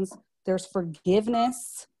emotions. There's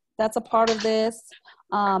forgiveness. That's a part of this.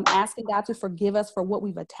 Asking God to forgive us for what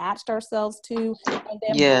we've attached ourselves to, and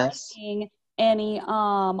then breaking any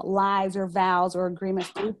lies or vows or agreements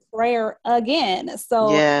through prayer again. So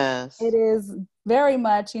it is very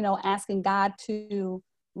much, asking God to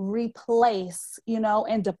replace,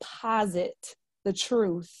 and deposit the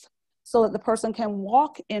truth so that the person can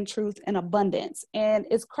walk in truth and abundance. And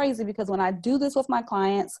it's crazy because when I do this with my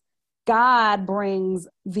clients, God brings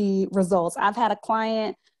the results. I've had a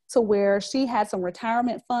client to where she had some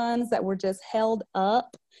retirement funds that were just held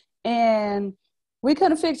up and we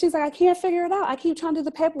couldn't figure. She's like, I can't figure it out. I keep trying to do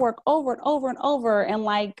the paperwork over and over and over. And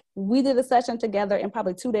like, we did a session together and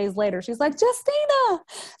probably 2 days later, she's like, Justina,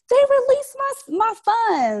 they released my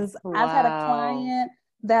funds. Wow. I've had a client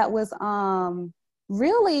that was,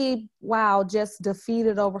 really, just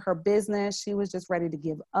defeated over her business. She was just ready to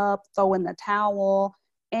give up, throw in the towel.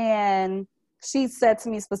 And she said to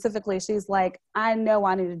me specifically, she's like, I know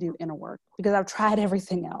I need to do inner work because I've tried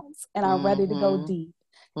everything else and I'm ready to go deep.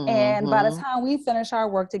 And by the time we finished our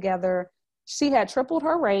work together, she had tripled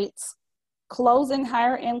her rates, closing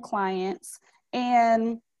higher end clients.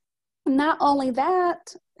 And not only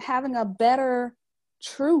that, having a better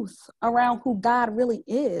truth around who God really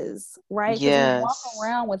is, right? Because we walk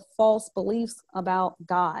around with false beliefs about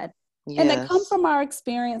God. And they come from our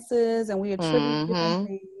experiences and we attribute different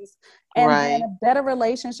things. And then a better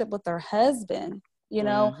relationship with her husband,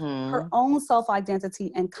 her own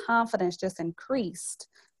self-identity and confidence just increased.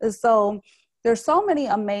 So there's so many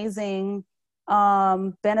amazing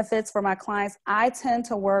benefits for my clients. I tend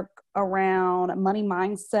to work around money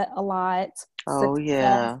mindset a lot.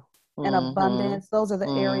 Success and abundance. Those are the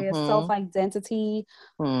areas. Self-identity,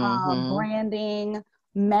 branding,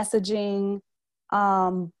 messaging,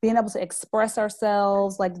 being able to express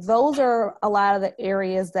ourselves. Like those are a lot of the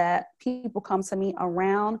areas that people come to me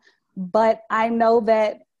around. But I know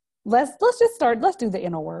that let's do the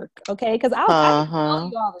inner work, okay? Because I can tell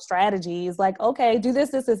you all the strategies. Like, okay, do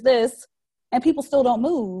this, and people still don't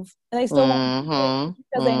move, and they still won't do it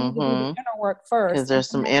because they need to do the inner work first. Because there's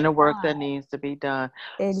some inner work that needs to be done.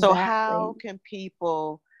 Exactly. So how can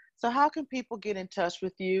people get in touch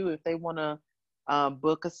with you if they want to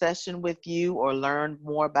book a session with you or learn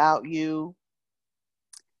more about you?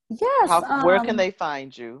 Yes. Where can they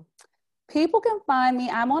find you? People can find me.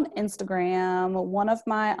 I'm on Instagram. One of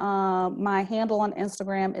my my handle on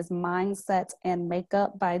Instagram is Mindset and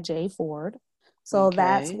Makeup by Jay Ford. So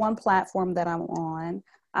that's one platform that I'm on.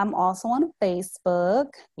 I'm also on Facebook,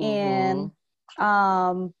 and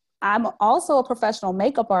I'm also a professional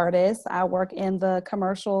makeup artist. I work in the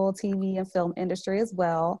commercial TV and film industry as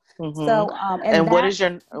well. So, what is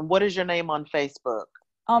your name on Facebook?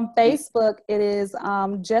 On Facebook, it is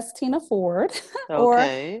Justina Ford. Or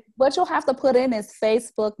what you'll have to put in is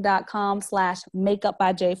facebook.com/makeup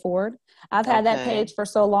by Jay Ford. I've had that page for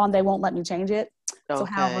so long, they won't let me change it. So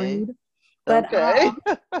how rude. But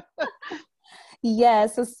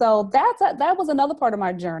yes, so that was another part of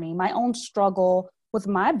my journey, my own struggle with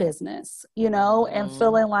my business, and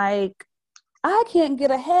feeling like I can't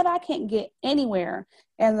get ahead. I can't get anywhere.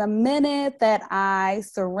 And the minute that I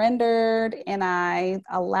surrendered and I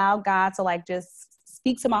allowed God to like just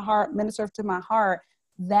speak to my heart, minister to my heart,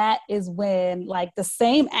 that is when like the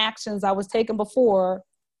same actions I was taking before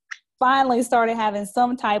finally started having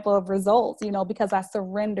some type of results, you know, because I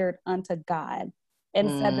surrendered unto God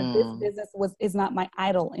and said that this Mm. business is not my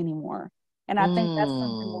idol anymore. And I think that's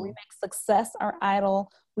something where we Mm. make success our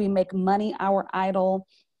idol, we make money our idol,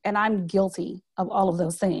 and I'm guilty of all of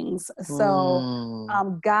those things. So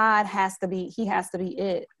Mm. God has to be, he has to be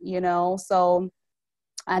it, you know? So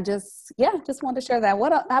I just, yeah, just wanted to share that.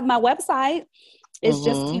 I have my website. It's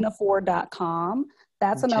just Mm-hmm. tinaFord.com.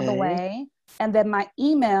 That's another Okay. way. And then my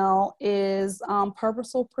email is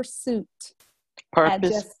purposeful pursuit at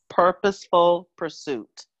Purposeful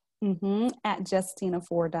pursuit. at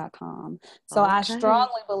justinaford.com. So I Okay.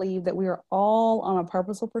 strongly believe that we are all on a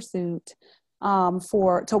purposeful pursuit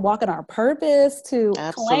to walk in our purpose, to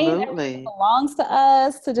claim everything that Absolutely. belongs to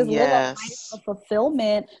us, to just live a life Yes. of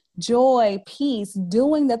fulfillment, joy, peace,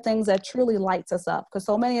 doing the things that truly lights us up. Because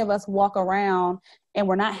so many of us walk around and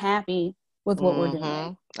we're not happy with what we're doing.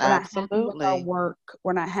 Mm-hmm. We're not happy with our Absolutely. work.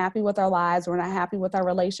 We're not happy with our lives. We're not happy with our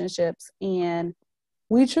relationships. And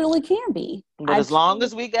we truly can be. But I as long truly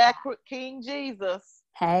as we got King Jesus,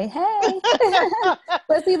 Hey, hey.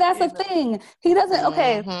 But see, that's the you know. thing. He doesn't,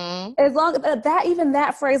 okay, Mm-hmm. as long as even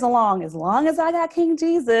that phrase along, as long as I got King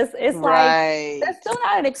Jesus, it's like, that's Right. still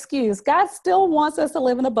not an excuse. God still wants us to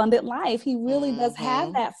live an abundant life. He really does have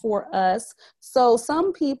Mm-hmm. that for us. So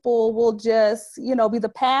some people will just, you know, be the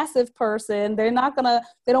passive person. They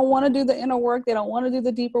don't want to do the inner work. They don't want to do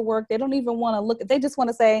the deeper work. They don't even want to they just want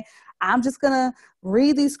to say, I'm just going to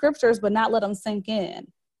read these scriptures, but not let them sink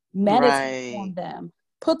in, meditate on Right. them,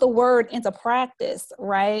 put the word into practice,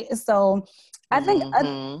 right? So I think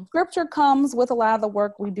Mm-hmm. scripture comes with a lot of the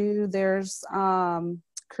work we do. There's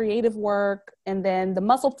creative work, and then the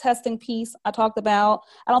muscle testing piece I talked about.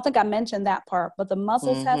 I don't think I mentioned that part, but the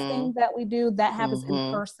muscle Mm-hmm. testing that we do, that happens in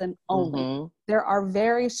Mm-hmm. person only. Mm-hmm. There are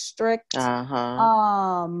very strict, Uh-huh.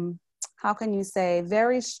 how can you say,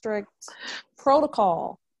 very strict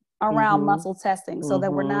protocol around Mm-hmm. muscle testing so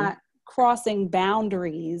that we're Mm-hmm. not crossing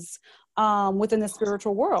boundaries within the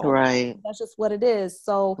spiritual world. Right. That's just what it is.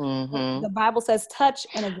 So Mm-hmm. the Bible says touch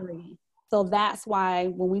and agree. So that's why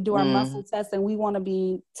when we do our Mm. muscle testing, we want to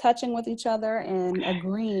be touching with each other and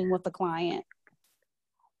agreeing with the client.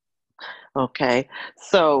 Okay.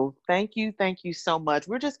 So thank you so much.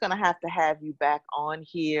 We're just gonna have to have you back on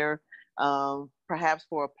here, perhaps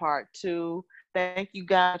for a part two. Thank you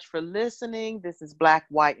guys for listening. This is Black,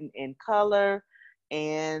 White, and in Color.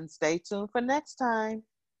 And stay tuned for next time.